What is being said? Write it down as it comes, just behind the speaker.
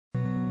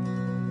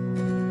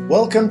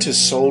Welcome to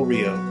Soul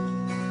Rio,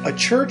 a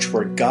church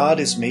where God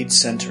is made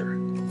center,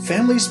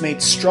 families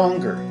made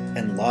stronger,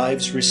 and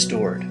lives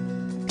restored.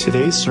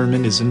 Today's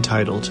sermon is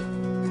entitled,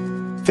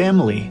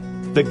 Family,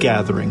 the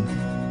Gathering,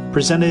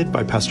 presented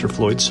by Pastor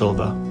Floyd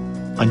Silva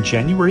on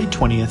January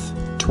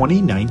 20th,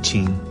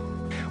 2019.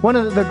 One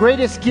of the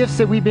greatest gifts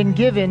that we've been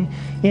given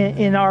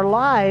in our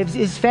lives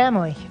is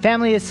family.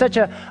 Family is such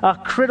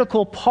a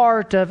critical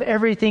part of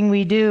everything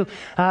we do.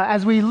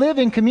 As we live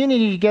in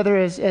community together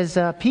as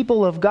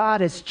people of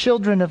God, as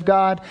children of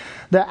God,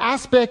 the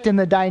aspect and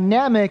the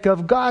dynamic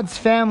of God's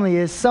family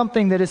is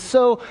something that is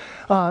so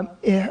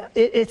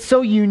it's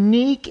so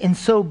unique and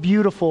so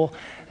beautiful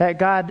that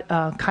God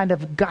kind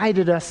of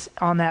guided us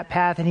on that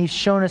path, and He's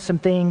shown us some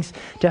things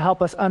to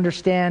help us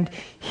understand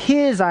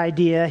His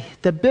idea,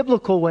 the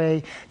biblical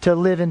way to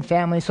live in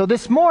family. So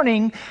this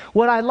morning,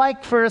 what I'd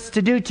like for us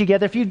to do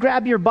together, if you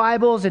grab your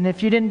Bibles, and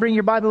if you didn't bring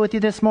your Bible with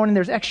you this morning,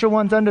 there's extra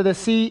ones under the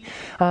seat.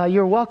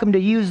 You're welcome to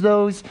use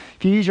those.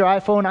 If you use your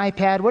iPhone,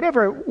 iPad,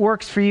 whatever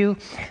works for you.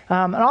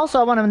 And also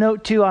I want to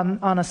note too,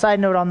 on a side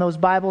note on those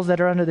Bibles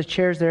that are under the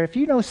chairs there, if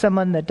you know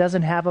someone that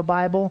doesn't have a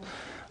Bible,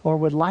 or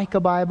would like a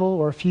Bible,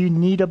 or if you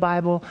need a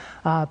Bible,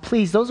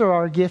 please, those are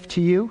our gift to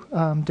you.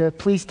 To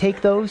please take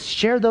those,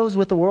 share those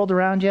with the world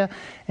around you.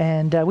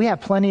 And we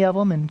have plenty of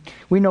them, and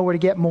we know where to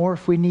get more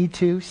if we need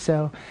to.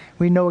 So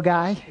we know a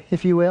guy,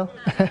 if you will.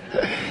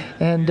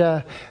 And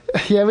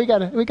yeah, we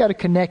got a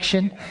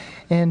connection.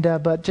 And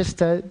but just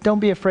don't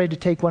be afraid to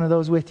take one of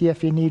those with you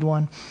if you need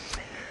one.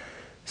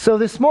 So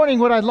this morning,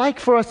 what I'd like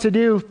for us to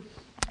do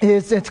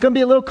is it's going to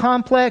be a little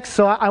complex,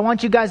 so I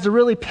want you guys to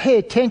really pay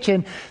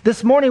attention.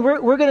 This morning,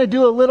 we're going to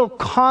do a little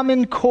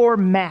Common Core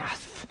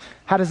math.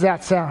 How does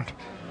that sound?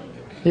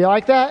 You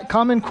like that?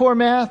 Common Core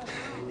math?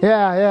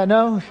 Yeah,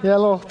 no? Yeah, a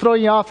little throw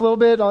you off a little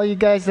bit, all you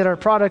guys that are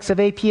products of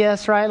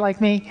APS, right, like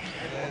me?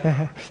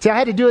 See, I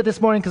had to do it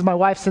this morning because my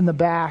wife's in the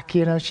back.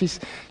 You know,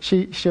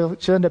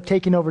 she'll end up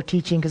taking over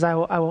teaching because I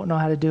won't know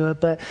how to do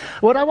it. But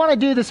what I want to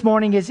do this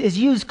morning is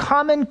use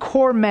Common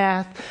Core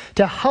math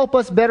to help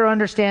us better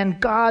understand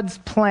God's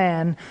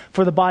plan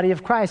for the body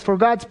of Christ, for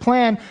God's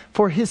plan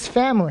for His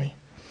family.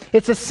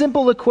 It's a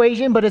simple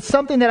equation, but it's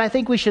something that I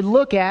think we should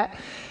look at.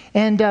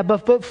 And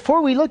but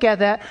before we look at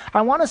that,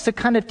 I want us to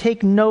kind of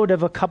take note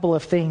of a couple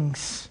of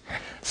things.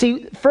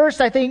 See,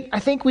 first, I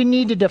think we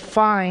need to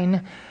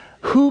define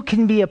who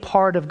can be a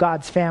part of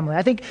God's family.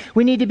 I think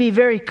we need to be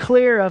very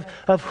clear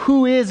of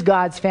who is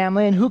God's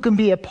family and who can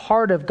be a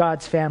part of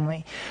God's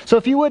family. So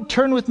if you would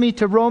turn with me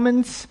to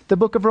Romans, the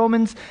book of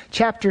Romans,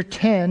 chapter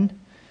 10.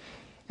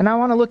 And I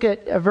want to look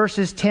at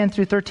verses 10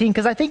 through 13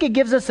 because I think it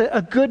gives us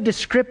a good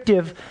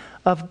descriptive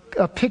of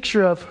a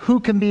picture of who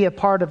can be a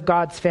part of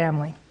God's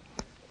family.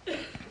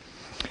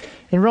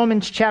 In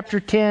Romans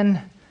chapter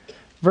 10,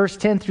 verse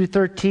 10 through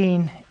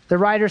 13, the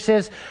writer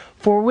says,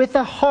 "For with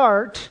the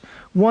heart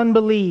one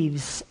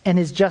believes and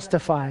is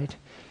justified,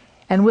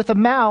 and with the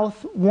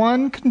mouth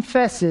one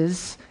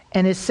confesses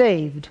and is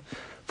saved.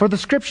 For the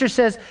scripture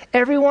says,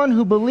 everyone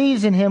who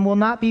believes in Him will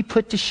not be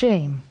put to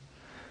shame.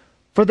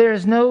 For there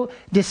is no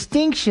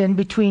distinction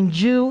between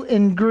Jew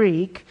and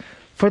Greek,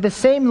 for the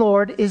same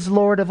Lord is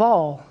Lord of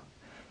all,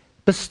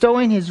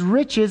 bestowing His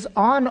riches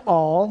on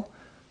all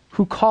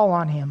who call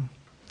on Him.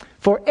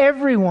 For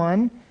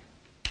everyone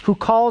who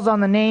calls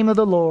on the name of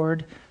the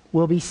Lord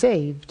will be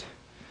saved."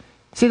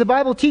 See, the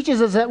Bible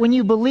teaches us that when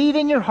you believe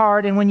in your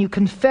heart and when you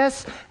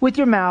confess with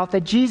your mouth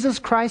that Jesus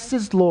Christ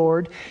is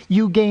Lord,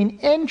 you gain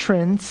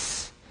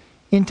entrance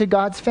into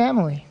God's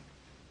family.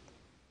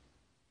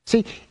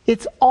 See,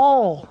 it's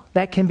all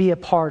that can be a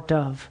part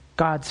of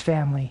God's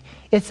family.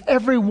 It's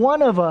every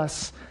one of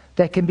us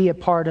that can be a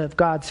part of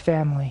God's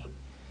family.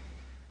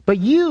 But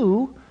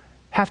you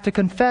have to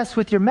confess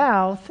with your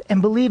mouth and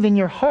believe in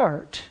your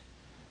heart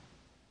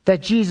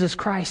that Jesus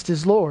Christ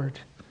is Lord.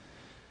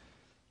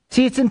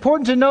 See, it's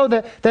important to know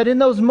that in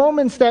those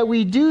moments that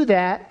we do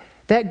that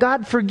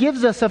God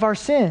forgives us of our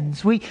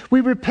sins. We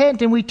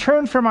repent and we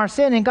turn from our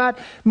sin, and God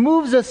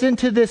moves us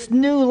into this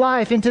new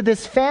life, into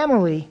this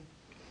family.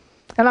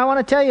 And I want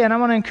to tell you, and I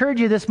want to encourage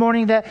you this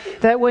morning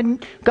that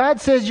when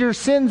God says your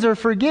sins are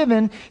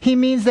forgiven, He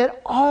means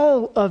that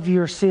all of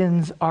your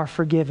sins are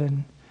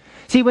forgiven.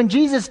 See, when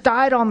Jesus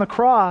died on the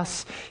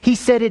cross, He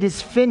said it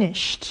is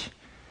finished.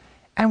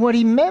 And what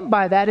He meant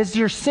by that is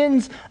your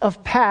sins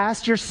of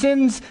past, your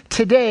sins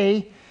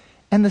today,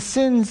 and the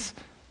sins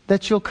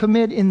that you'll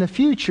commit in the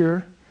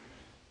future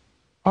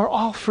are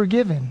all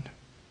forgiven.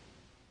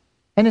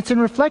 And it's in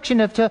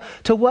reflection of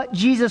to what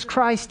Jesus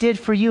Christ did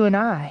for you and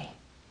I.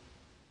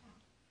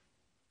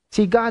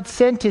 See, God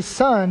sent His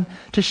Son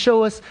to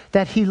show us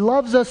that He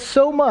loves us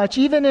so much,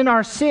 even in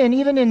our sin,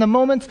 even in the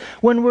moments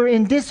when we're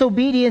in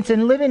disobedience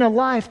and living a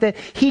life that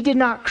He did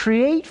not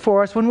create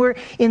for us, when we're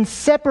in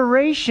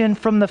separation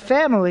from the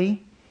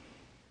family,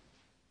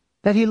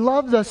 that He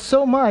loved us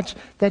so much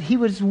that He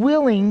was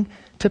willing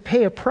to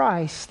pay a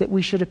price that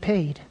we should have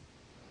paid.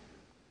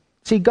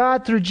 See,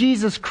 God, through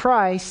Jesus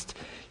Christ,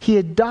 He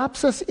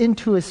adopts us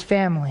into His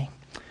family.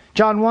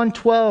 John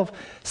 1:12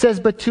 says,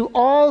 "But to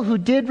all who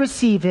did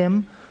receive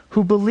Him,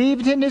 who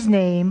believed in his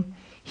name,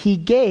 he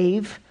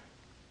gave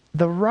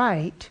the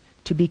right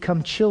to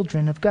become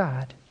children of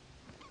God,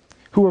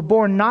 who were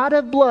born not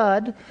of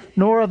blood,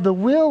 nor of the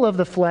will of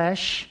the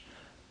flesh,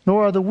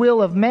 nor of the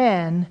will of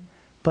man,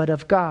 but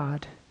of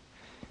God.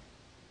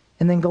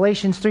 And then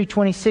Galatians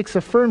 3:26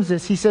 affirms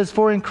this. He says,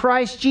 "For in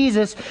Christ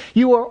Jesus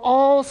you are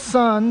all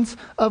sons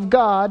of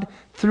God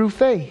through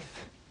faith."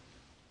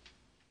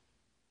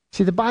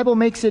 See, the Bible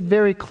makes it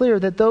very clear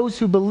that those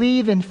who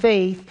believe in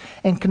faith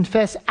and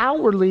confess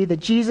outwardly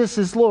that Jesus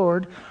is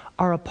Lord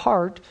are a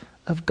part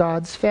of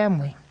God's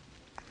family.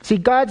 See,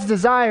 God's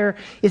desire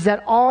is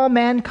that all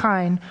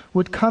mankind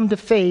would come to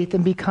faith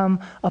and become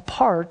a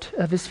part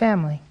of his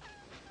family.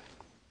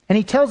 And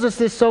he tells us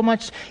this so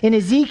much in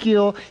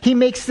Ezekiel. He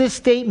makes this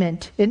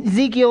statement. In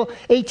Ezekiel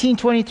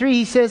 18:23,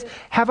 he says,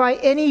 "Have I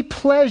any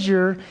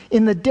pleasure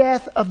in the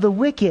death of the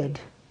wicked,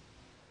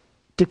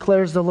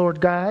 declares the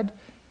Lord God,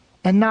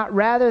 and not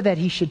rather that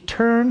he should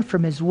turn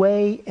from his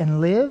way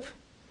and live?"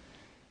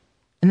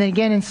 And then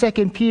again in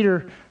 2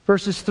 Peter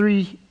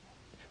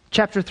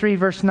chapter 3,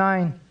 verse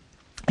 9,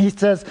 he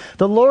says,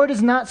 "The Lord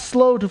is not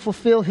slow to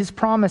fulfill his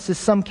promise, as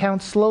some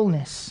count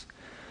slowness,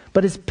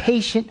 but is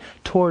patient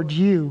toward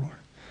you,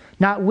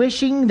 not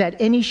wishing that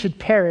any should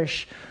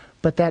perish,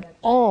 but that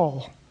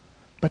all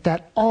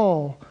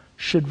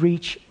should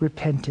reach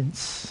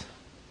repentance."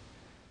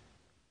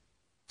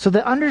 So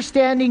the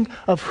understanding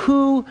of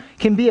who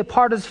can be a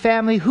part of his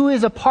family, who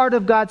is a part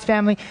of God's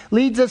family,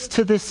 leads us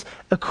to this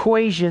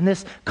equation,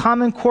 this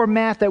common core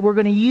math that we're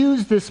going to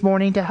use this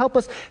morning to help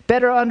us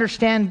better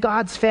understand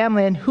God's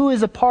family and who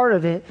is a part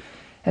of it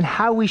and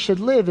how we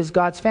should live as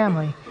God's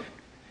family.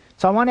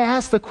 So I want to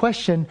ask the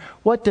question,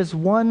 what does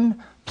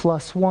 1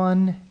 +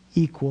 1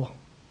 equal?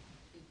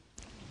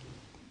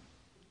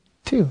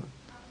 2.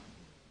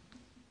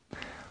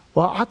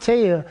 Well, I'll tell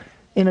you,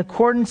 in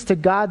accordance to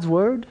God's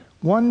word,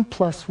 1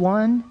 +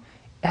 1,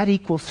 that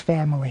equals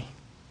family.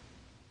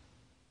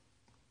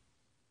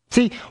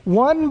 See,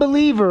 one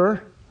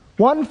believer,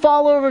 one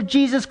follower of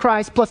Jesus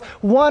Christ plus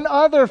one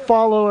other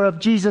follower of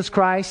Jesus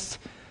Christ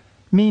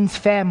means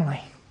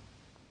family.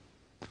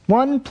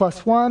 1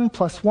 + 1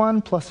 +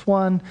 1 +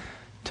 1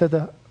 to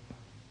the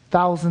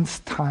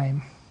 1000th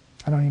time.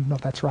 I don't even know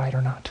if that's right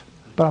or not,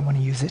 but I'm going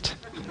to use it.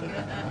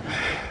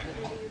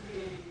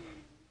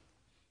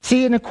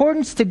 See, in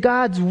accordance to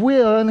God's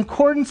will, in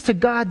accordance to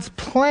God's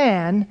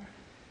plan,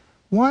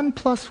 1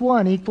 +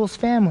 1 equals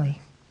family.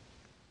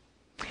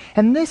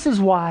 And this is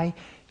why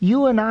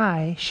you and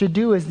I should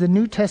do as the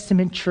New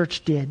Testament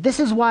church did. This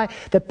is why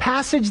the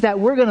passage that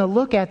we're going to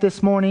look at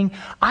this morning,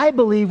 I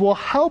believe, will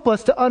help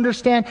us to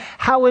understand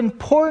how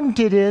important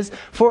it is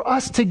for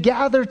us to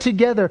gather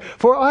together,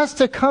 for us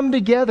to come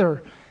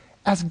together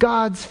as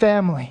God's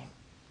family.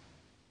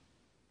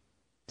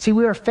 See,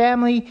 we are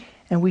family,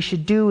 and we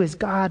should do as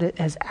God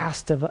has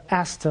asked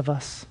of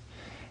us.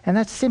 And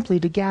that's simply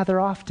to gather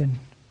often,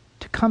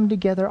 to come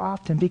together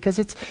often, because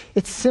it's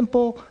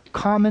simple,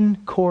 common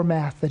core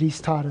math that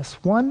he's taught us.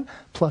 1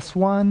 +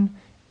 1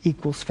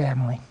 equals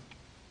family.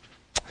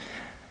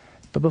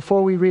 But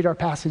before we read our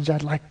passage,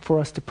 I'd like for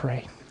us to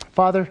pray.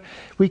 Father,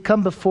 we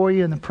come before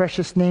you in the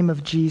precious name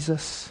of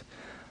Jesus.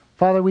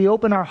 Father, we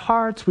open our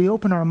hearts, we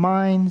open our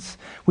minds,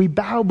 we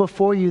bow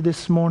before you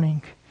this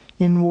morning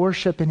in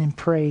worship and in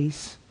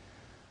praise.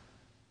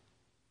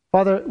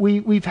 Father,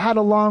 we've had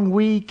a long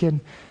week and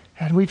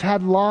we've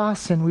had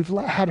loss and we've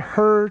had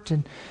hurt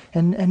and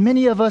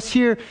many of us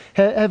here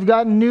have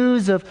gotten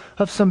news of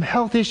some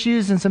health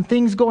issues and some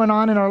things going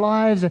on in our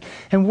lives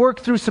and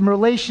worked through some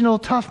relational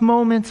tough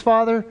moments,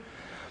 Father.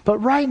 But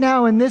right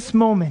now in this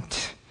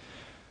moment,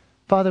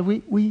 Father,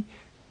 we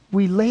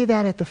lay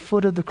that at the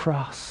foot of the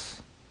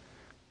cross.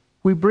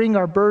 We bring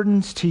our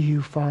burdens to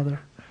you, Father.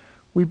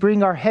 We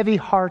bring our heavy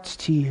hearts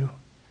to you.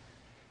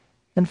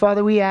 And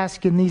Father, we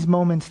ask in these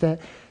moments that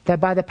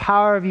by the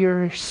power of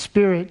your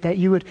Spirit, that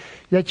you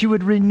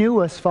would renew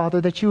us,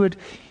 Father, that you would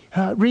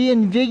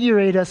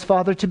reinvigorate us,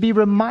 Father, to be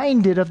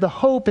reminded of the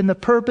hope and the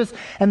purpose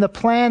and the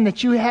plan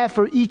that you have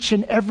for each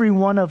and every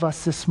one of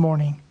us this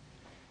morning.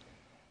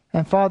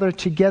 And Father,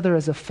 together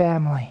as a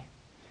family,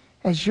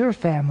 as your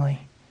family,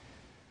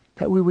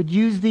 that we would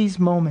use these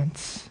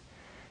moments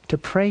to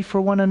pray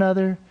for one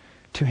another,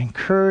 to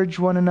encourage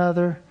one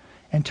another,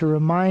 and to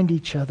remind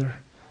each other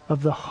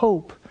of the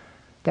hope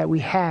that we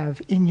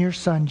have in your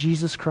Son,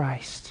 Jesus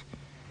Christ.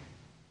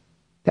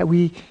 That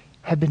we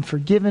have been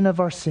forgiven of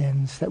our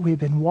sins, that we have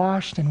been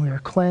washed and we are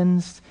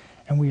cleansed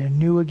and we are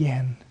new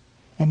again.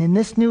 And in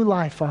this new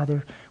life,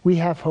 Father, we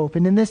have hope.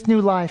 And in this new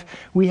life,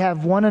 we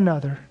have one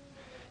another.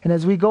 And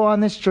as we go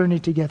on this journey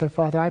together,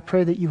 Father, I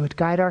pray that you would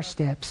guide our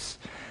steps,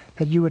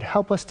 that you would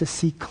help us to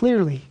see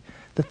clearly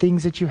the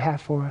things that you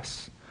have for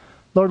us.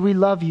 Lord, we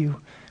love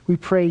you, we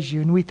praise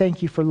you, and we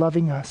thank you for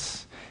loving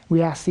us.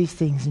 We ask these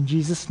things in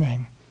Jesus'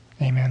 name.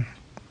 Amen.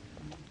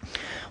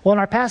 Well, in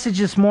our passage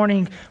this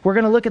morning, we're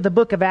going to look at the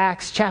book of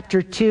Acts,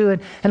 chapter 2.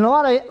 And a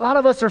lot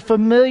of us are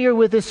familiar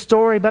with this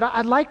story, but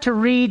I'd like to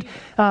read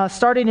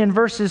starting in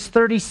verses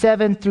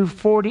 37 through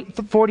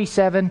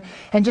 47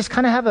 and just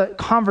kind of have a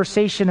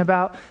conversation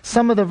about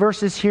some of the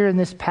verses here in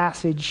this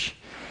passage.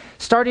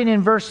 Starting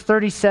in verse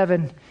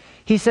 37,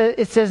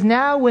 it says,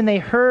 "Now when they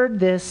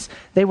heard this,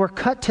 they were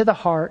cut to the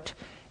heart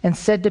and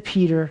said to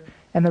Peter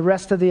and the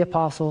rest of the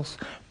apostles,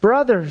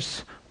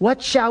 'Brothers,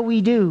 what shall we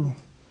do?'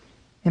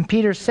 And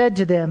Peter said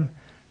to them,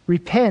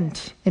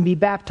 'Repent and be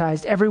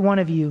baptized, every one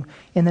of you,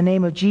 in the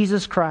name of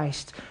Jesus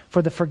Christ,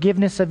 for the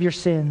forgiveness of your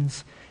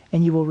sins,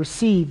 and you will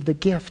receive the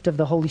gift of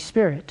the Holy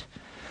Spirit.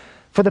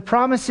 For the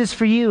promise is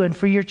for you and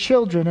for your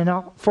children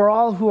and for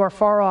all who are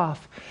far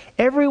off,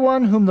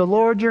 everyone whom the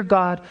Lord your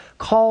God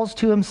calls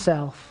to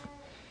himself.'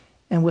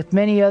 And with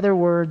many other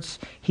words,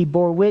 he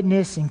bore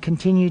witness and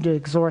continued to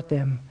exhort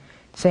them,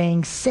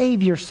 saying,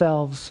 'Save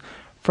yourselves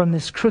from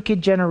this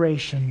crooked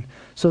generation.'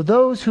 So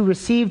those who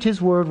received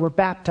his word were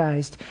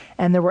baptized,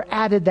 and there were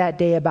added that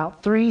day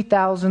about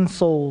 3,000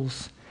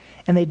 souls.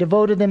 And they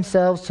devoted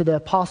themselves to the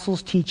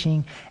apostles'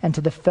 teaching and to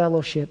the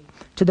fellowship,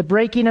 to the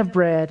breaking of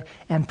bread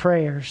and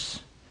prayers.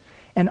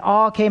 And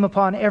awe came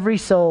upon every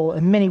soul,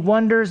 and many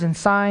wonders and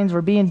signs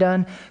were being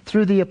done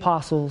through the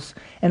apostles.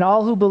 And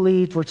all who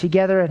believed were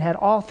together and had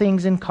all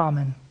things in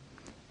common.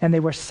 And they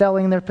were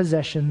selling their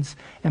possessions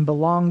and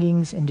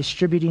belongings and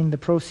distributing the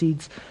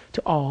proceeds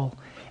to all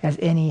as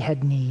any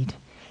had need.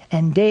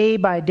 And day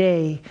by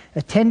day,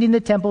 attending the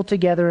temple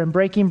together and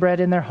breaking bread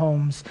in their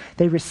homes,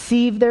 they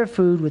received their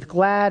food with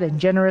glad and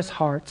generous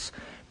hearts,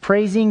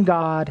 praising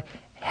God,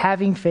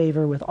 having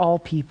favor with all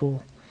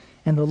people.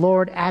 And the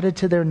Lord added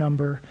to their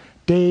number,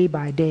 day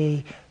by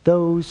day,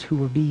 those who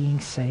were being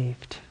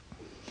saved."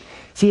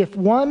 See, if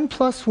 1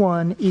 +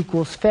 1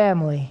 equals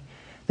family,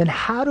 then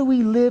how do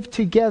we live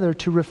together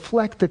to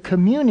reflect the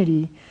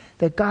community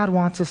that God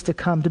wants us to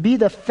come, to be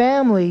the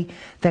family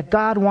that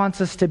God wants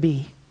us to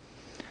be?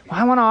 Well,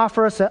 I want to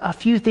offer us a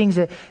few things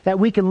that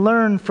we can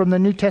learn from the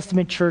New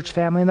Testament church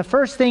family. And the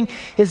first thing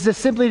is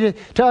just simply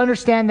to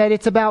understand that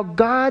it's about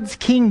God's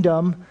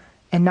kingdom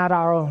and not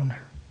our own.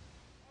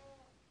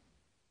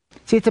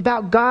 See, it's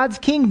about God's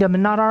kingdom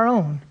and not our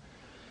own.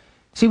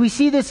 See, we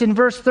see this in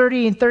verse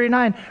 30 and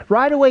 39.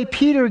 Right away,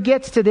 Peter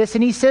gets to this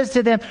and he says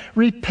to them,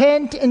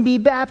 "Repent and be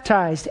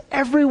baptized,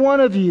 every one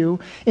of you,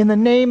 in the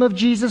name of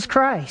Jesus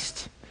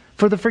Christ,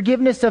 for the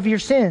forgiveness of your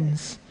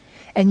sins,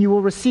 and you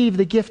will receive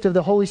the gift of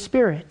the Holy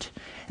Spirit."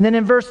 And then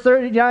in verse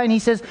 39, he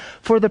says,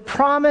 "For the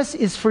promise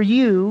is for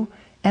you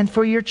and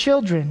for your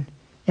children,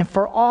 and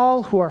for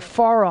all who are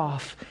far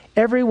off,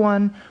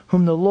 everyone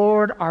whom the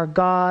Lord our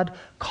God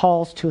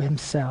calls to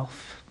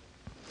himself."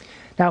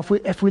 Now,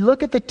 if we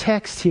look at the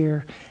text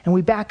here, and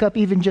we back up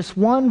even just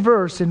one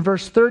verse in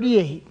verse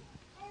 37,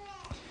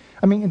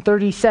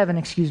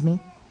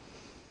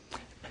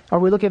 or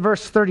we look at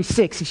verse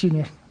 36,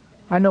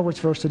 I know which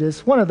verse it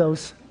is. One of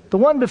those. The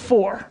one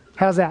before.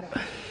 How's that?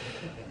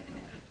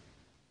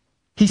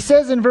 He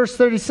says in verse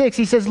 36,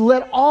 he says,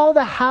 "Let all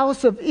the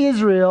house of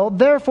Israel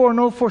therefore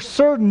know for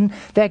certain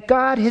that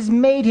God has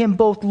made him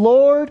both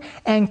Lord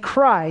and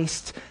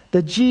Christ,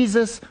 the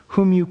Jesus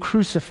whom you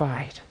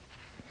crucified."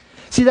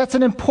 See, that's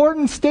an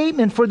important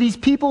statement for these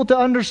people to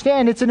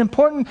understand. It's an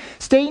important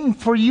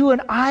statement for you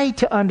and I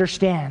to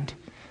understand.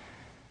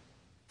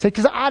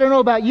 Because I don't know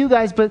about you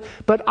guys, but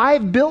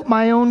I've built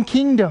my own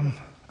kingdom.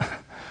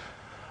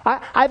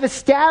 I've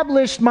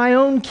established my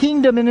own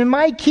kingdom, and in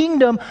my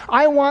kingdom,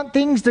 I want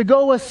things to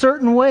go a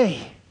certain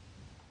way.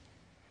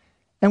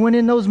 And when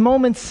in those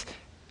moments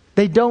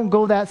they don't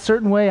go that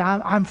certain way,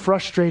 I'm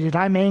frustrated,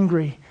 I'm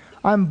angry,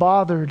 I'm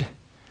bothered.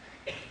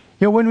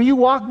 You know, when you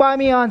walk by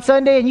me on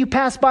Sunday and you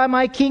pass by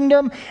my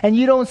kingdom and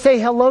you don't say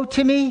hello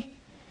to me,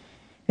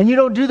 and you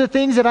don't do the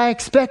things that I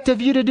expect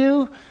of you to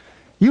do,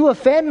 you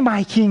offend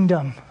my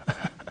kingdom.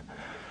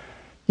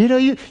 You know,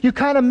 you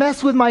kind of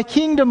mess with my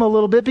kingdom a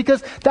little bit,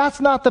 because that's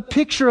not the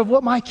picture of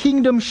what my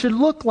kingdom should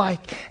look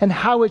like and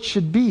how it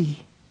should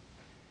be.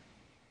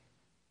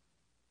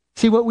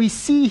 See, what we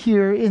see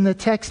here in the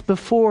text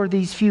before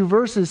these few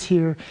verses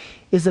here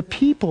is a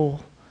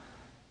people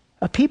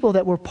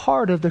that were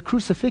part of the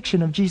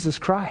crucifixion of Jesus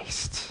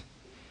Christ.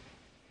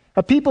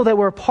 A people that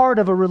were part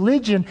of a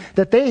religion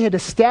that they had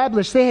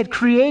established. They had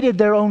created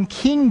their own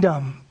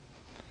kingdom.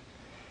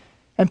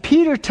 And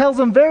Peter tells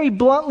them very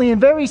bluntly and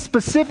very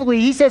specifically,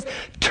 he says,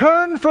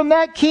 "Turn from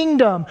that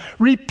kingdom,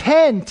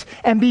 repent,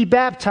 and be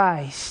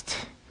baptized."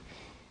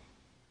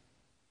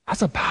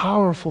 That's a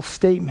powerful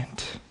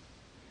statement.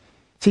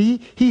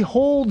 See, he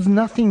holds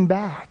nothing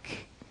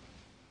back.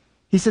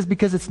 He says,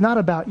 because it's not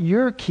about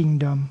your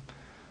kingdom,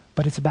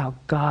 but it's about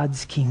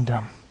God's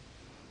kingdom.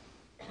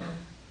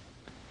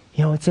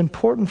 You know, it's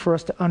important for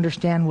us to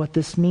understand what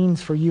this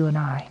means for you and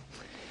I.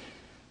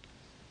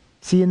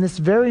 See, in this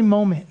very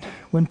moment,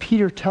 when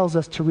Peter tells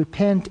us to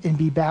repent and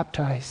be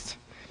baptized,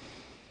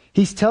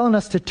 he's telling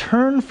us to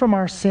turn from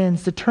our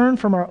sins, to turn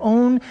from our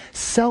own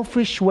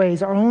selfish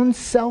ways, our own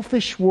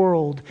selfish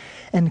world,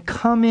 and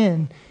come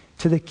in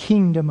to the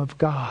kingdom of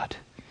God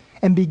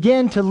and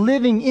begin to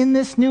living in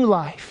this new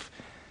life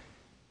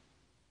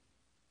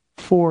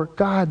for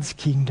God's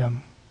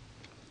kingdom.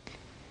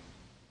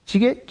 Do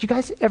you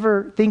guys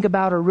ever think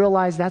about or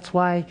realize that's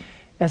why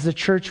as a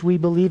church we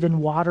believe in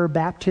water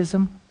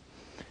baptism?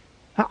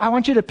 I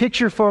want you to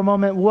picture for a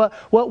moment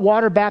what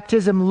water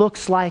baptism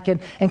looks like and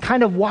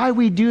kind of why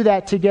we do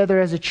that together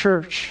as a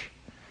church.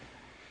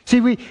 See,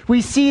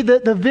 we see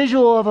the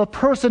visual of a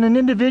person, an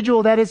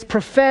individual that is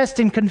professed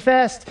and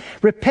confessed,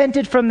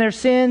 repented from their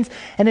sins,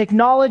 and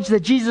acknowledged that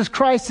Jesus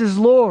Christ is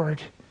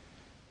Lord.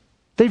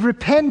 They've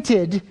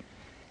repented,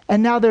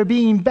 and now they're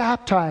being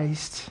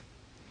baptized.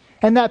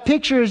 And that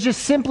picture is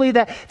just simply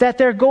that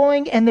they're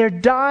going and they're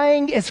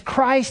dying as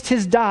Christ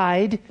has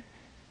died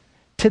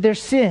to their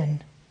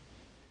sin.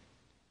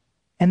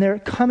 And they're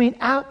coming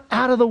out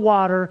of the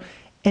water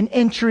and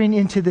entering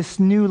into this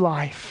new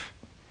life.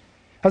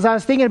 As I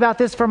was thinking about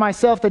this for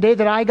myself the day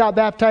that I got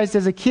baptized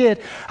as a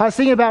kid,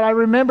 I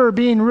remember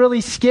being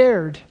really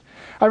scared.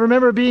 I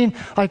remember being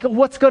like,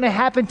 what's going to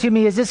happen to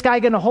me? Is this guy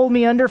going to hold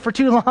me under for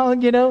too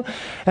long,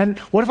 And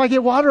what if I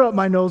get water up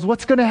my nose?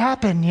 What's going to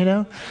happen,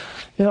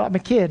 I'm a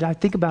kid. I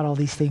think about all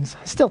these things.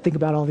 I still think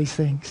about all these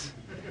things.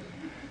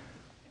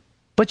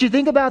 But you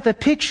think about the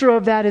picture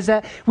of that is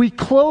that we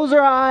close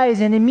our eyes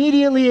and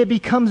immediately it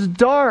becomes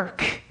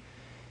dark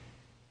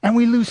and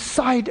we lose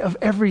sight of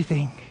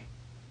everything.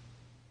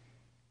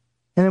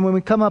 And then when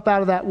we come up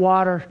out of that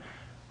water,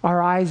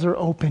 our eyes are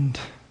opened.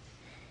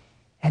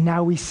 And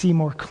now we see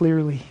more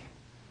clearly.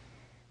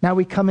 Now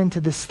we come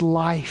into this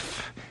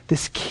life,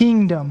 this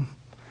kingdom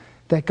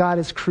that God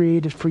has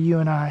created for you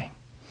and I.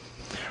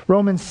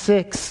 Romans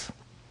 6,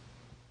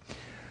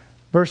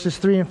 verses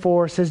 3 and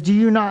 4 says, "Do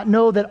you not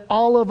know that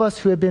all of us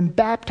who have been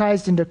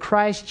baptized into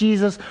Christ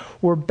Jesus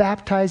were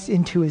baptized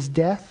into his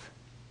death?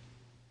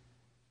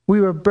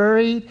 We were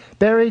buried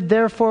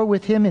therefore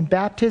with him in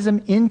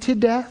baptism into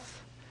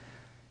death,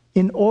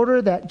 in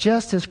order that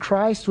just as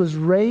Christ was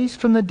raised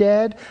from the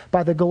dead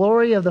by the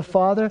glory of the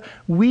Father,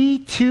 we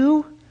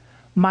too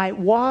might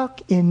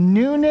walk in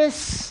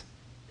newness."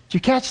 Did you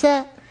catch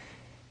that?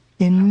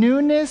 In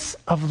newness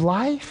of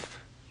life.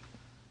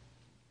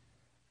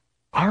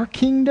 Our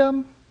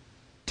kingdom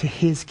to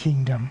his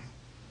kingdom.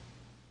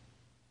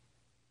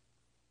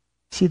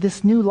 See,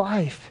 this new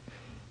life,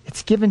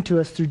 it's given to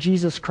us through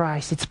Jesus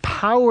Christ. It's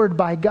powered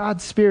by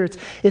God's Spirit.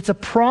 It's a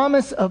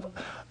promise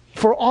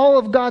for all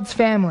of God's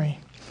family.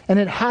 And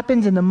it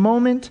happens in the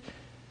moment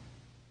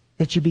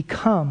that you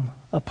become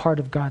a part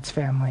of God's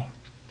family.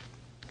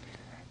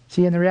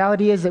 See, and the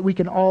reality is that we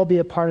can all be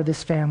a part of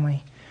this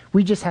family.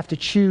 We just have to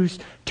choose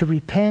to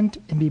repent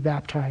and be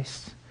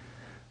baptized.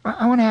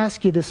 I want to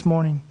ask you this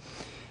morning,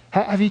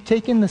 have you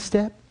taken the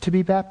step to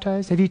be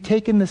baptized? Have you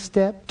taken the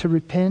step to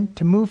repent,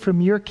 to move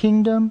from your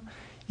kingdom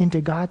into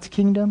God's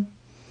kingdom?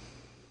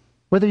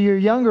 Whether you're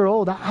young or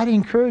old, I'd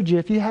encourage you,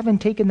 if you haven't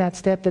taken that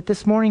step, that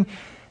this morning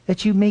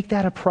that you make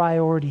that a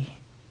priority.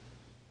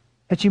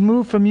 That you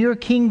move from your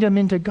kingdom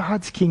into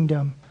God's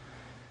kingdom.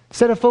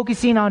 Instead of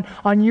focusing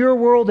on your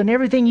world and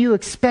everything you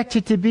expect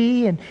it to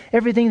be and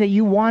everything that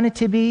you want it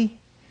to be,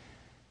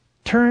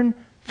 turn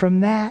from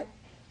that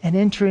and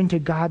enter into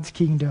God's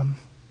kingdom.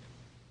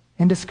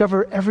 And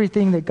discover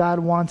everything that God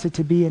wants it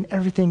to be and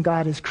everything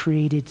God has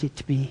created it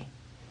to be.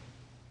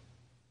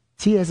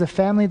 See, as a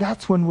family,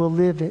 that's when we'll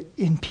live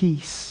in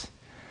peace.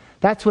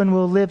 That's when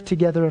we'll live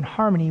together in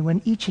harmony,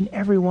 when each and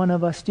every one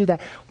of us do that.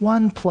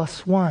 1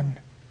 + 1,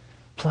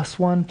 +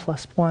 1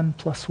 + 1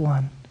 +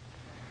 1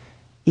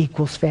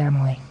 equals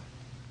family.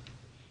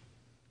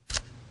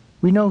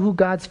 We know who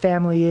God's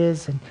family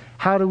is and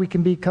how we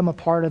can become a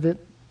part of it.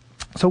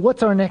 So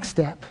what's our next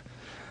step?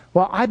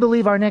 Well, I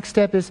believe our next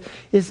step is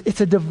it's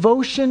a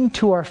devotion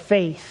to our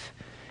faith.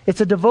 It's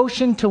a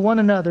devotion to one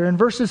another. In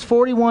verses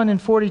 41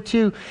 and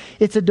 42,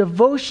 it's a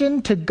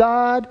devotion to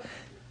God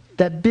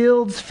that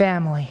builds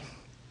family.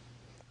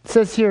 It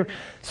says here,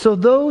 "So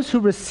those who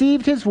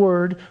received his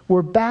word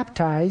were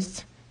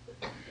baptized,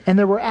 and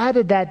there were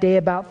added that day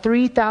about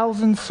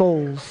 3,000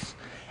 souls.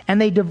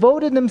 And they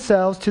devoted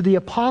themselves to the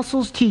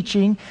apostles'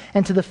 teaching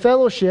and to the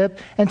fellowship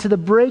and to the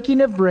breaking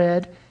of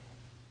bread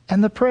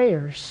and the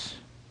prayers."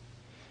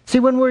 See,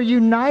 when we're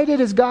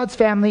united as God's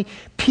family,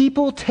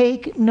 people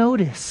take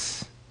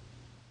notice.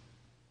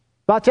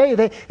 But I'll tell you,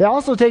 they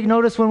also take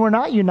notice when we're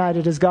not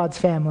united as God's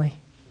family.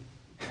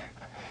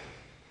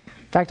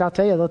 In fact, I'll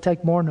tell you, they'll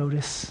take more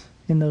notice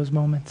in those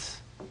moments.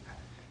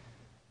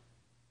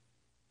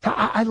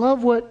 I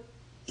love what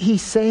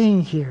he's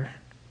saying here.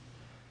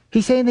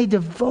 He's saying they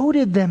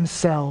devoted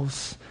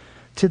themselves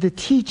to the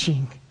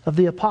teaching of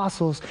the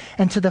apostles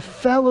and to the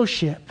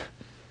fellowship.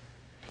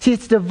 See,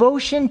 it's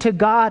devotion to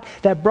God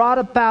that brought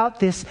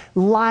about this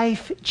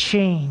life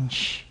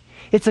change.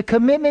 It's a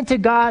commitment to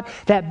God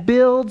that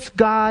builds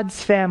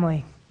God's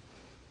family.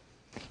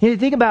 You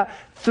think about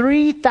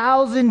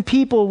 3,000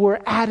 people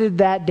were added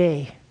that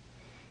day.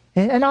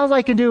 And all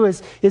I can do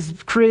is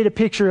create a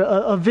picture,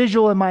 a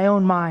visual in my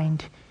own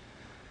mind.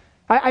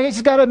 I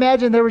just got to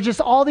imagine there were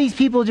just all these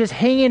people just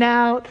hanging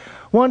out,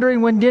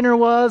 wondering when dinner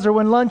was or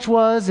when lunch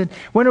was and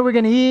when are we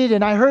going to eat.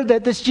 And I heard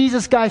that this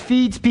Jesus guy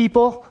feeds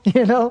people,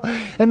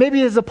 and maybe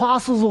his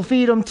apostles will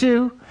feed them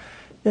too,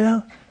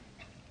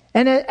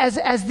 And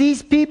as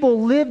these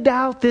people lived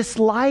out this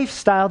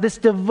lifestyle, this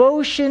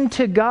devotion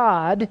to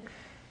God,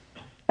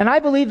 and I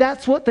believe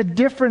that's what the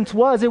difference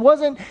was. It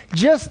wasn't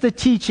just the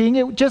teaching,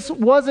 it just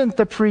wasn't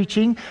the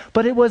preaching,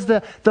 but it was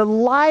the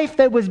life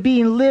that was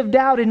being lived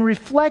out in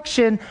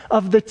reflection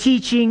of the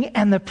teaching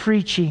and the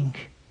preaching.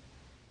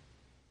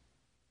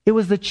 It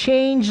was the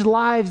changed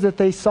lives that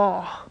they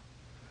saw.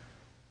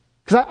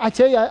 Because I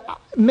tell you,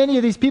 many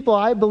of these people,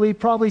 I believe,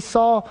 probably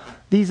saw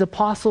these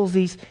apostles,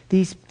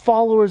 these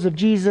followers of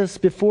Jesus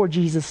before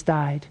Jesus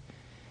died.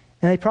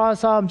 And they probably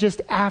saw them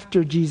just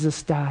after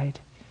Jesus died.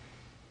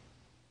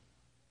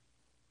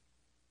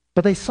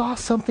 But they saw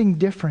something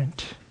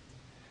different.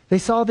 They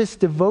saw this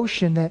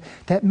devotion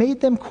that made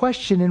them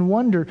question and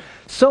wonder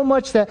so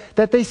much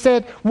that they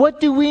said, what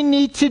do we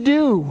need to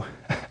do?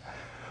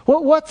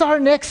 What's our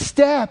next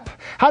step?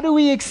 How do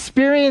we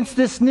experience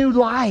this new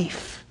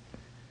life?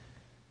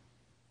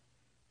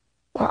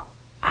 Well,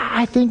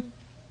 I think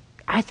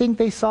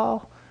they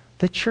saw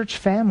the church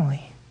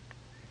family.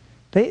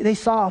 They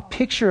saw a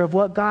picture of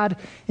what God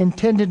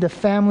intended a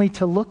family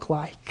to look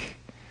like.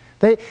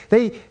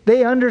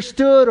 They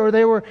understood, or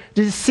they were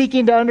just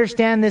seeking to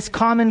understand this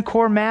common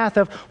core math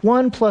of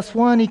 1 +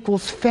 1 =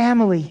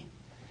 family.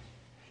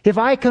 If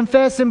I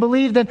confess and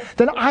believe,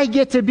 then I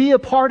get to be a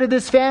part of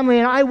this family,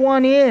 and I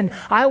want in.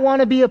 I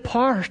want to be a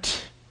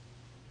part.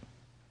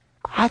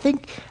 I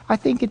think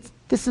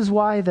this is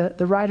why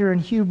the writer in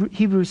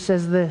Hebrews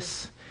says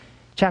this.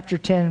 Chapter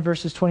 10,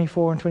 verses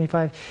 24 and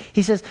 25.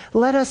 He says,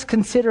 let us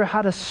consider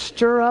how to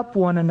stir up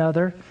one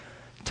another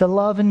to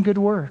love and good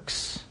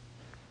works,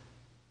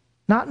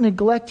 not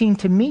neglecting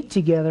to meet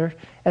together,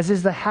 as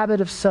is the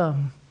habit of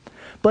some,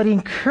 but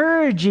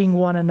encouraging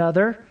one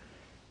another,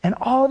 and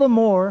all the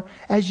more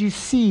as you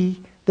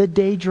see the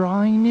day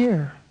drawing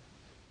near.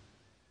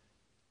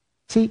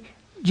 See,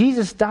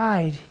 Jesus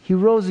died, he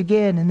rose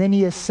again, and then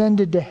he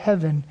ascended to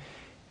heaven.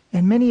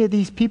 And many of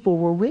these people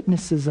were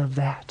witnesses of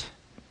that.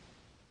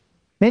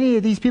 Many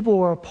of these people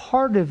were a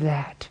part of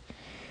that.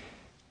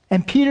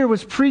 And Peter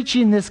was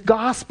preaching this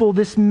gospel,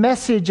 this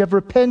message of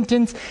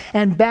repentance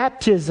and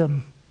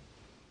baptism.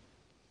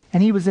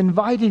 And he was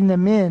inviting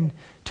them in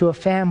to a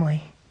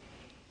family.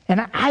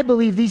 And I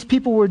believe these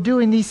people were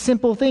doing these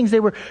simple things. They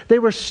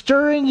were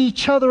stirring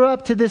each other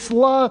up to this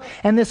love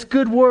and this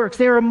good works.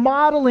 They were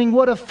modeling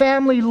what a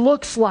family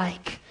looks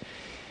like.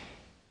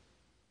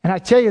 And I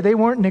tell you, they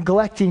weren't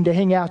neglecting to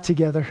hang out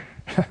together.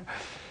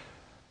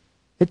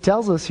 It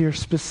tells us here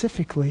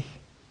specifically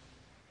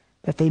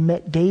that they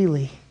met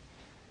daily.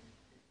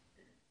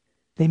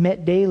 They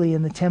met daily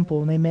in the temple,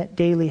 and they met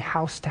daily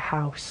house to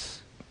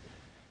house.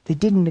 They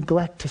didn't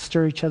neglect to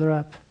stir each other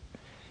up.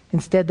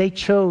 Instead,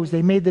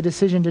 they made the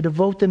decision to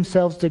devote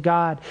themselves to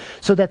God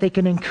so that they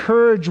can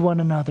encourage one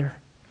another,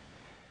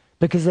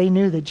 because they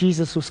knew that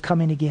Jesus was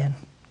coming again.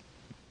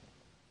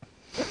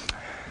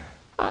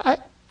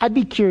 I'd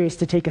be curious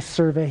to take a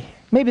survey.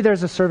 Maybe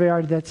there's a survey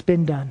already that's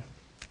been done,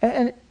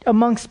 and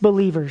amongst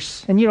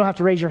believers, and you don't have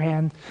to raise your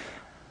hand,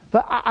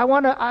 but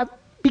I'd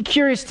be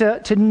curious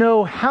to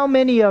know how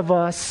many of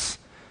us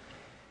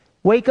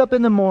wake up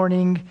in the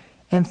morning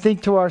and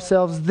think to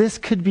ourselves, this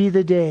could be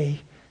the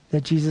day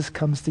that Jesus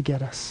comes to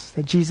get us,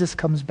 that Jesus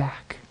comes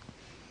back.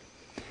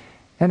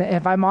 And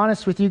if I'm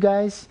honest with you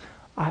guys,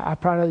 I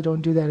probably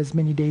don't do that as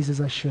many days as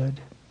I should.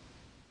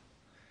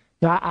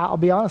 I'll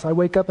be honest, I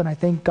wake up and I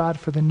thank God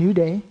for the new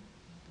day.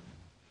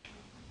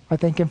 I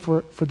thank him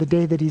for the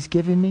day that he's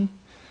given me.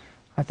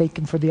 I thank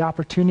him for the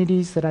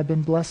opportunities that I've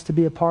been blessed to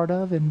be a part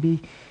of and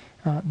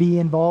be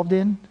involved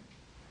in.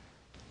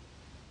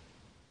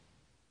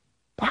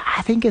 But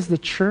I think as the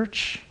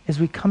church, as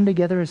we come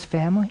together as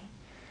family,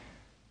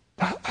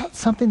 that's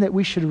something that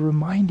we should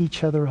remind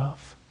each other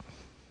of.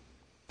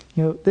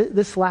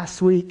 This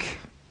last week,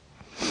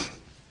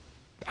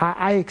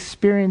 I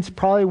experienced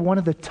probably one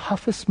of the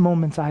toughest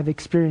moments I've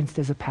experienced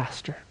as a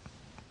pastor.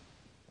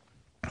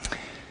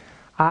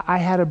 I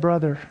had a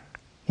brother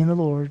in the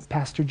Lord,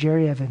 Pastor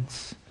Jerry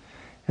Evans,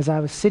 as I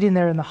was sitting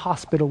there in the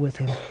hospital with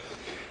him.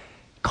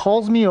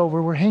 Calls me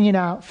over. We're hanging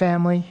out,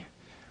 family.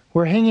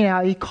 We're hanging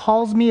out. He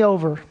calls me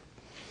over.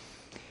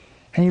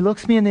 And he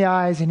looks me in the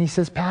eyes and he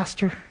says,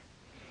 Pastor,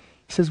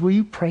 he says, will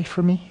you pray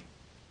for me?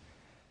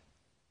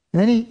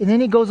 And then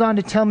he goes on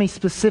to tell me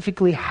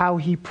specifically how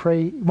he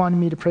wanted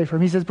me to pray for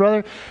him. He says,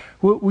 brother,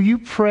 will you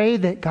pray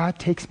that God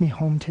takes me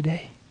home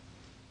today?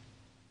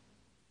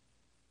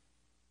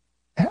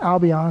 And I'll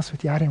be honest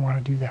with you, I didn't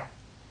want to do that.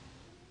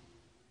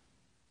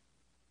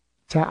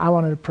 So I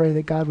wanted to pray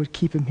that God would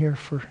keep him here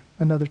for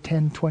another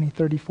 10, 20,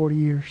 30, 40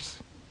 years.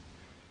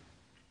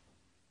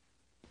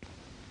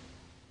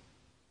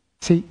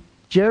 See,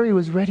 Jerry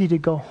was ready to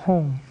go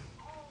home.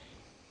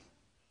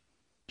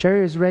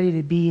 Jerry was ready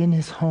to be in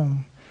his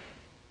home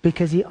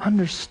because he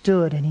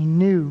understood and he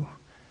knew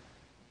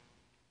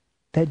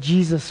that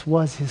Jesus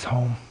was his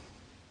home.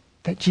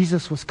 that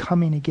Jesus was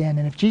coming again.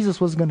 And if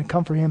Jesus was going to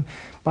come for him,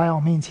 by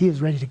all means, he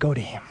is ready to go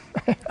to him.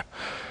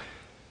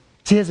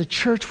 See, as a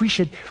church, we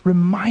should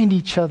remind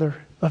each other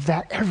of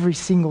that every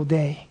single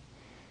day.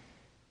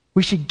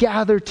 We should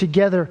gather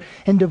together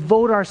and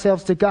devote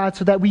ourselves to God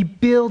so that we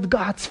build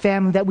God's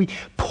family, that we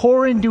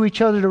pour into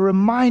each other to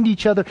remind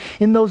each other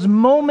in those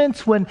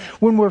moments when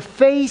we're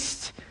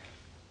faced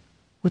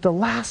with the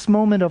last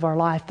moment of our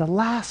life, the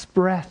last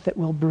breath that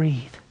we'll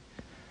breathe.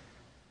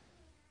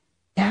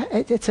 Yeah,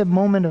 it's a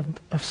moment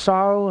of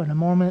sorrow and a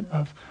moment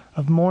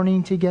of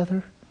mourning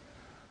together.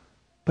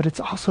 But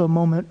it's also a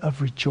moment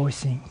of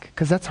rejoicing,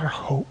 because that's our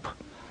hope.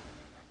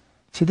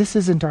 See, this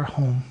isn't our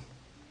home.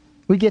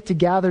 We get to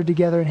gather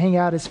together and hang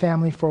out as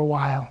family for a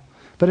while,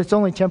 but it's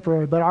only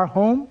temporary. But our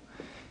home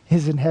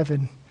is in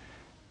heaven,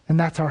 and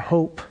that's our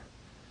hope.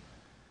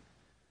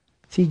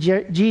 See,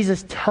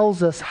 Jesus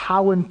tells us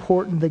how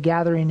important the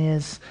gathering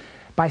is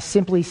by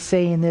simply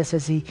saying this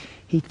as he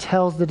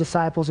tells the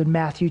disciples in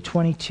Matthew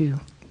 22.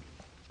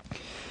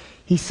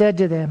 He said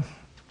to them,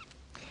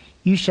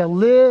 You shall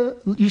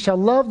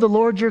love the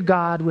Lord your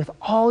God with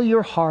all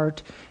your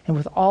heart and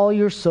with all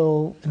your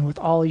soul and with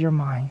all your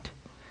mind.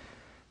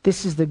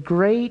 This is the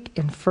great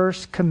and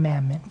first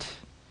commandment.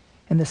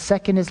 And the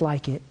second is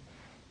like it.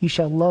 You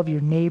shall love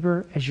your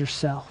neighbor as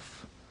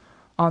yourself.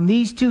 On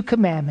these two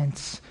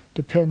commandments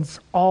depends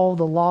all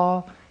the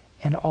law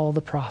and all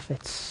the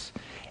prophets.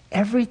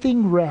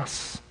 Everything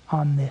rests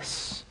on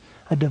this,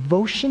 a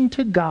devotion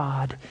to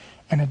God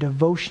and a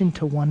devotion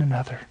to one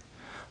another.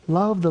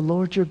 Love the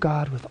Lord your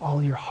God with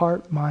all your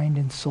heart, mind,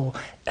 and soul.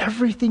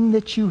 Everything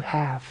that you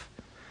have.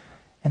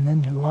 And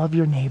then love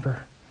your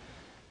neighbor.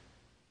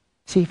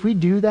 See, if we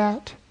do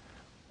that,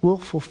 we'll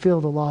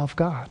fulfill the law of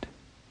God.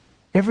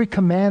 Every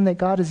command that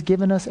God has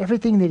given us,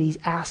 everything that he's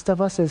asked of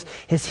us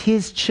as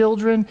his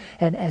children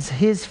and as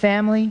his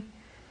family,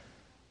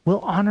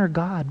 we'll honor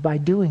God by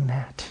doing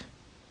that.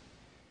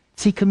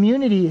 See,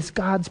 community is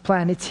God's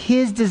plan. It's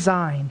his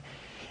design.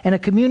 And a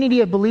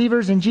community of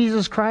believers in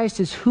Jesus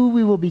Christ is who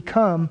we will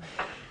become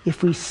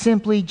if we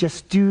simply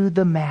just do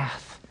the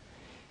math.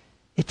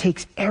 It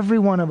takes every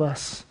one of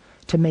us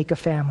to make a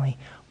family.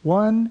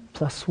 1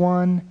 +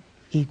 1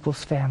 =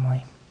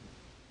 family.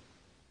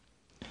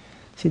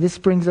 See, this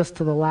brings us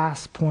to the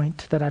last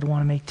point that I'd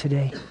want to make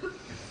today,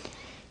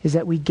 is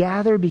that we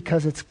gather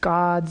because it's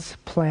God's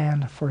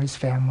plan for his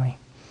family.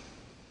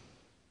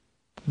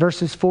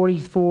 Verses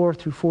 44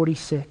 through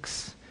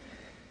 46.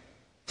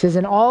 It says,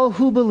 And all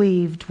who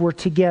believed were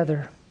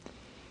together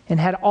and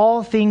had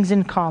all things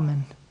in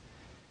common.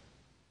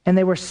 And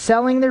they were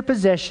selling their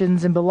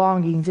possessions and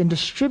belongings and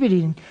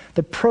distributing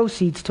the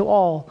proceeds to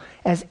all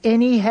as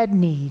any had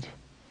need.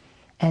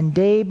 And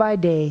day by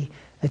day,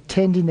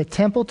 attending the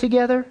temple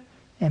together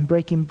and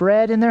breaking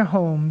bread in their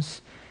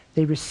homes,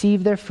 they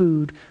received their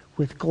food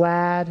with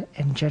glad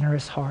and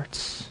generous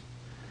hearts.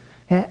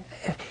 And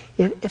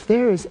if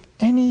there is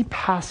any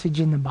passage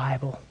in the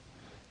Bible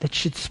that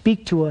should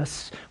speak to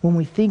us when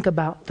we think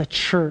about the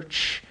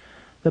church,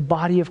 the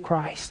body of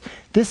Christ,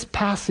 this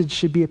passage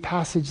should be a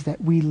passage that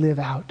we live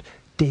out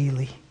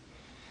daily.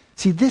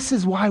 See, this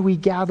is why we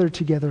gather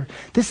together.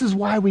 This is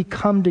why we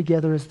come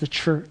together as the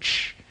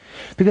church.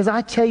 Because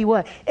I tell you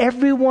what,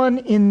 everyone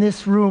in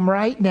this room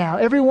right now,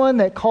 everyone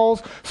that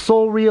calls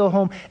Soul Rio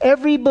home,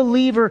 every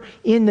believer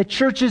in the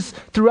churches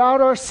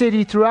throughout our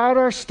city, throughout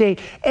our state,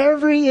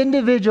 every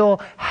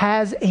individual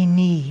has a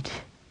need.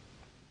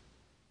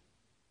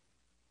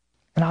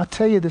 And I'll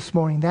tell you this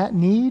morning, that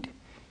need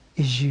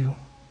is you.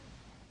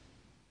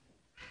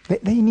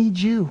 They need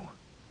you.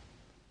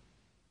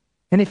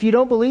 And if you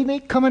don't believe me,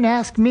 come and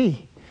ask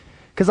me.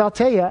 Because I'll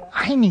tell you,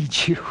 I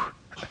need you.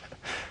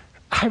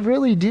 I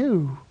really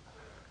do.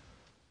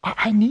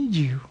 I need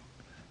you.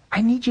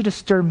 I need you to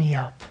stir me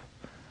up.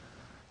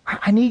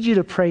 I need you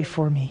to pray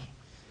for me.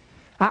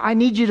 I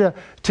need you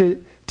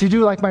to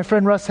do like my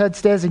friend Russ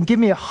Hudson does and give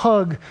me a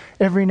hug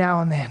every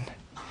now and then.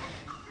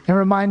 And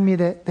remind me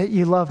that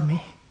you love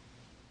me.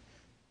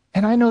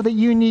 And I know that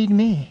you need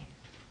me.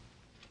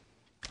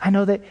 I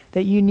know that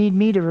you need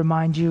me to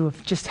remind you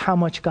of just how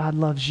much God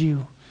loves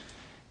you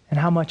and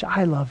how much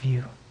I love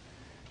you.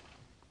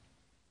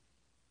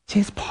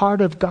 See, it's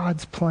part of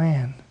God's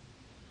plan.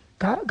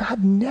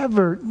 God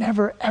never,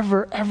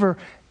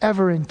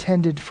 ever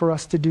intended for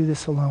us to do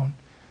this alone.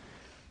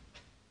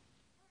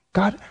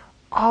 God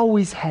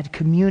always had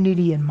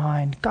community in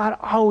mind. God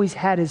always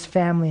had his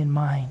family in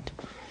mind.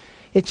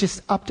 It's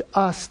just up to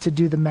us to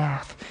do the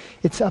math.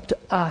 It's up to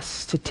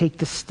us to take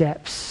the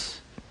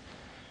steps.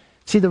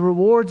 See, the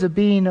rewards of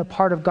being a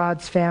part of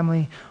God's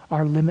family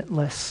are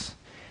limitless.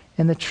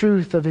 And the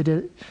truth of it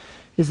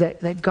is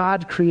that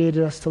God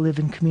created us to live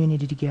in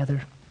community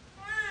together.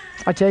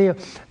 I tell you,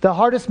 the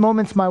hardest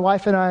moments my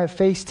wife and I have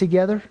faced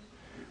together,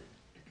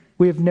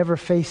 we have never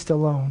faced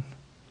alone.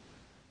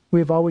 We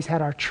have always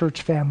had our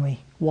church family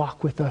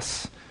walk with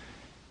us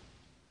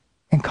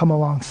and come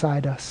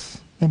alongside us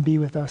and be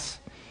with us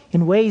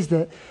in ways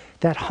that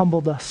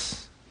humbled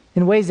us,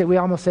 in ways that we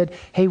almost said,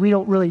 hey, we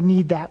don't really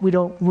need that. We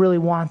don't really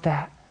want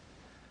that.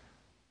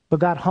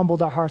 But God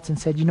humbled our hearts and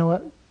said, you know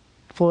what?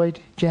 Floyd,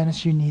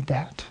 Janice, you need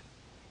that.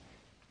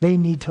 They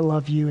need to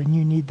love you, and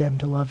you need them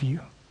to love you.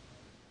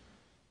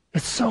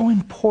 It's so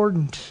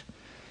important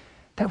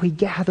that we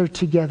gather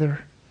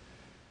together.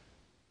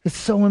 It's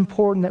so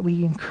important that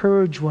we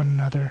encourage one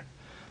another.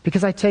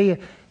 Because I tell you,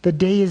 the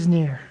day is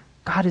near.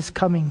 God is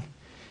coming.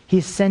 He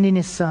is sending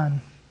His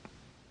Son.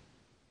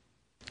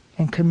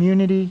 And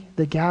community,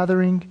 the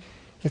gathering,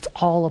 it's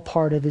all a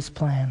part of His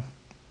plan.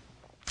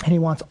 And He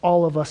wants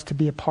all of us to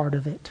be a part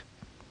of it.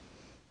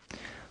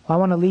 I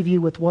want to leave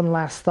you with one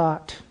last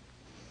thought.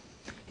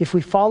 If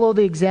we follow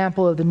the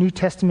example of the New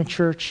Testament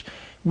church,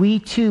 we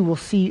too will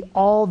see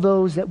all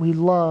those that we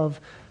love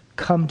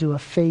come to a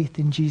faith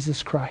in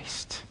Jesus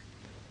Christ.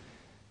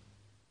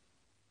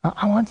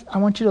 I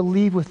want you to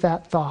leave with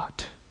that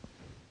thought.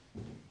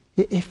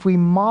 If we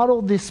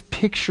model this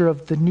picture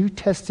of the New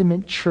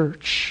Testament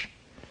church,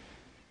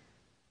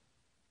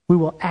 we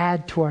will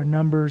add to our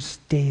numbers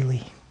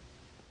daily.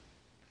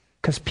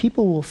 Because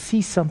people will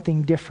see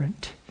something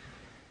different.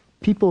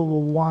 People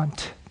will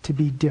want to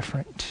be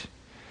different.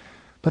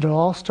 But it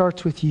all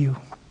starts with you.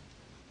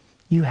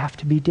 You have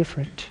to be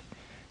different.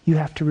 You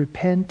have to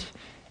repent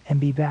and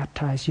be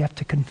baptized. You have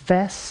to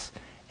confess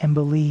and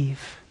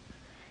believe.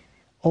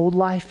 Old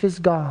life is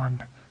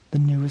gone. The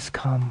new has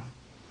come.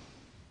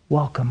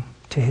 Welcome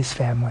to His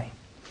family.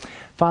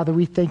 Father,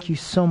 we thank you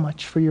so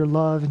much for your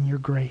love and your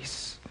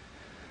grace.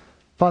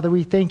 Father,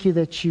 we thank you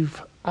that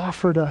you've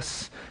offered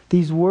us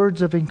these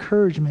words of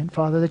encouragement,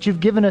 Father, that you've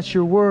given us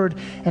your word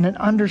and an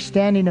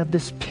understanding of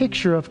this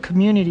picture of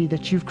community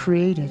that you've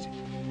created.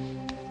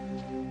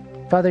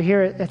 Father,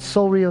 here at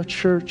Soul Rio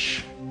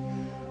Church,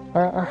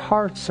 our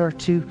hearts are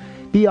to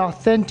be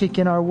authentic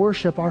in our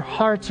worship. Our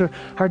hearts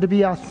are to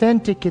be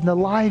authentic in the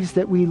lives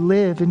that we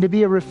live and to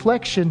be a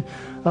reflection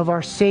of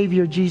our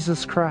Savior,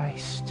 Jesus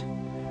Christ.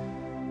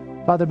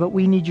 Father, but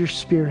we need your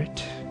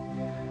Spirit.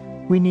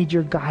 We need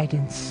your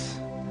guidance.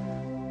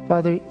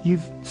 Father,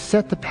 you've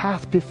set the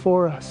path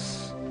before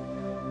us.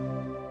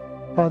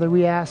 Father,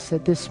 we ask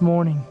that this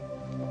morning,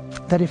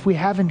 that if we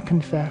haven't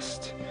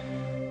confessed,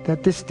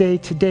 that this day,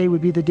 today,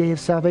 would be the day of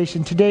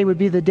salvation. Today would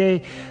be the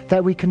day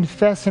that we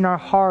confess in our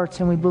hearts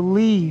and we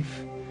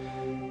believe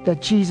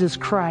that Jesus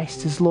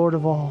Christ is Lord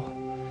of all,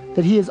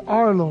 that He is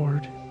our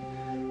Lord,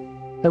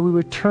 that we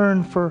would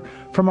turn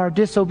from our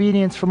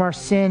disobedience, from our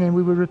sin, and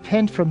we would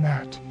repent from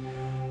that,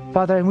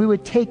 Father, and we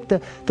would take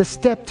the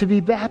step to be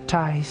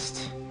baptized,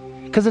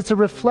 because it's a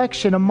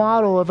reflection, a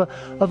model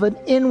of an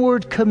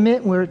inward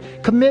commitment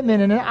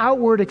and an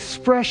outward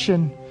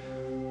expression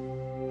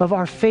of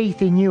our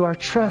faith in you, our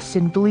trust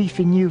and belief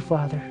in you,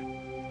 Father.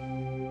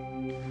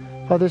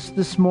 Father,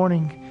 this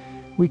morning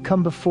we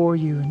come before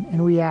you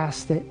and we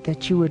ask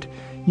that you would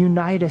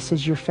unite us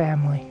as your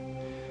family,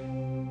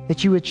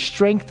 that you would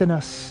strengthen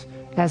us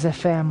as a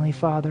family,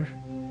 Father,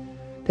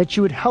 that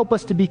you would help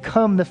us to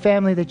become the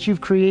family that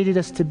you've created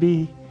us to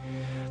be.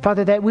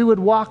 Father, that we would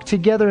walk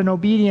together in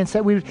obedience,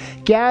 that we would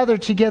gather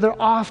together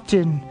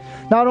often,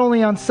 not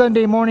only on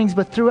Sunday mornings,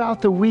 but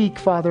throughout the week,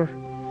 Father,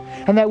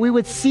 and that we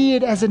would see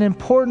it as an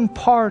important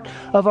part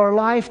of our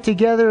life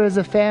together as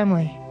a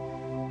family,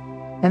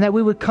 and that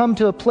we would come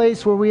to a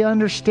place where we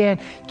understand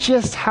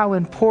just how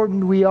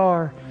important we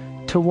are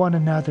to one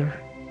another.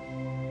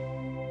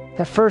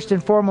 That first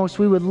and foremost,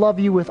 we would love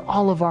you with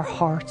all of our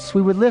hearts.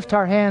 We would lift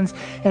our hands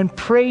and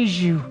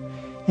praise you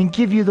and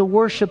give you the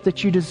worship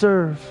that you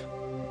deserve.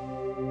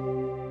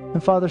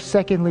 And Father,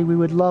 secondly, we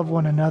would love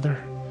one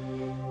another.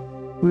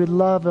 We would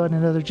love one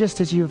another just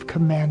as you have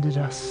commanded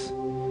us.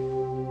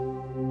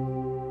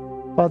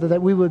 Father,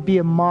 that we would be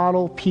a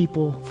model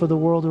people for the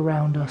world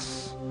around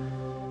us.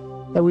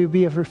 That we would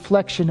be a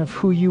reflection of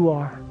who you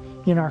are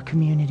in our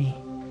community.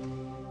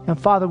 And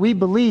Father, we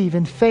believe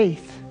in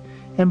faith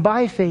and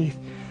by faith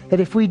that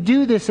if we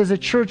do this as a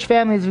church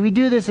family, as we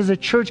do this as a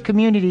church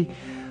community,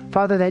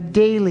 Father, that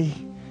daily,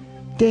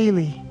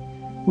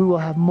 we will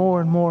have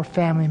more and more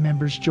family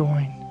members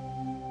join.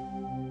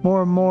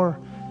 More and more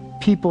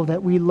people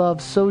that we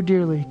love so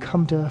dearly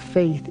come to a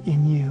faith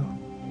in you.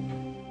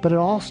 But it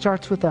all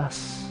starts with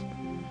us.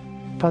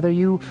 Father,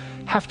 you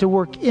have to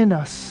work in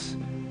us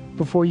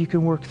before you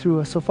can work through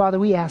us. So Father,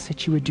 we ask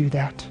that you would do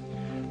that.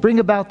 Bring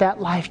about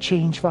that life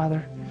change,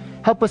 Father.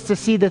 Help us to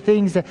see the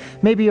things that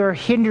maybe are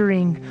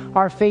hindering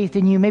our faith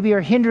in you, maybe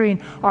are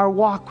hindering our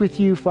walk with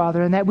you,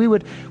 Father, and that we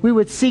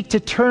would seek to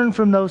turn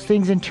from those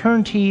things and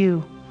turn to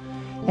you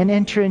and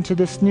enter into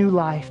this new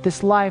life,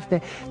 this life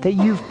that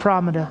you've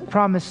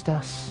promised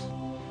us.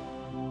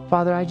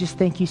 Father, I just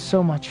thank you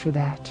so much for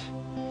that.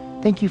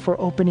 Thank you for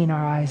opening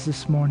our eyes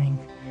this morning.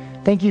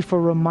 Thank you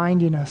for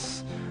reminding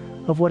us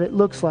of what it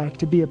looks like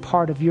to be a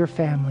part of your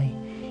family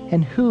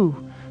and who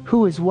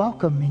is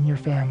welcome in your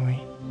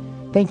family.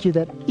 Thank you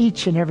that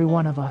each and every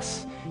one of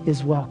us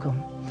is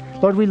welcome.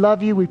 Lord, we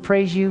love you, we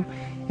praise you,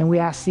 and we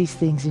ask these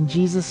things in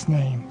Jesus'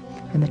 name.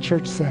 And the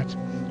church said,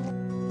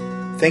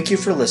 Thank you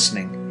for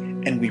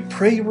listening, and we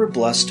pray you were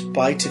blessed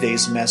by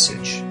today's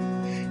message.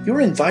 You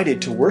are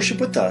invited to worship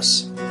with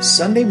us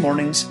Sunday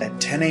mornings at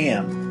 10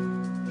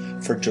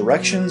 a.m. For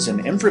directions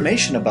and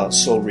information about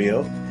Soul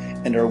Rio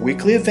and our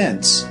weekly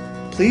events,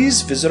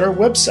 please visit our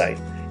website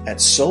at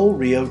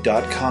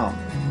soulrio.com.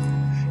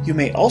 You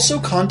may also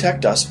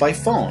contact us by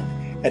phone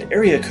at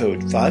area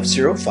code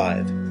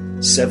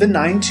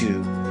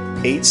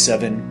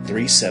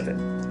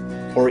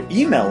 505-792-8737 or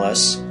email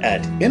us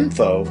at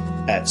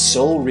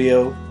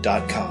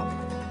info@soulrio.com.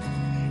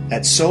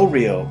 At Soul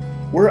Rio,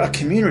 we're a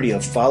community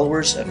of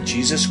followers of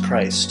Jesus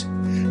Christ,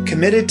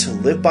 committed to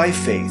live by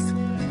faith,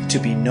 to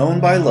be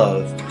known by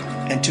love,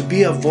 and to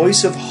be a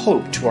voice of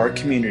hope to our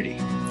community.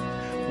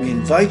 We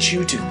invite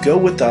you to go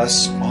with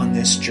us on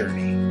this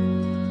journey.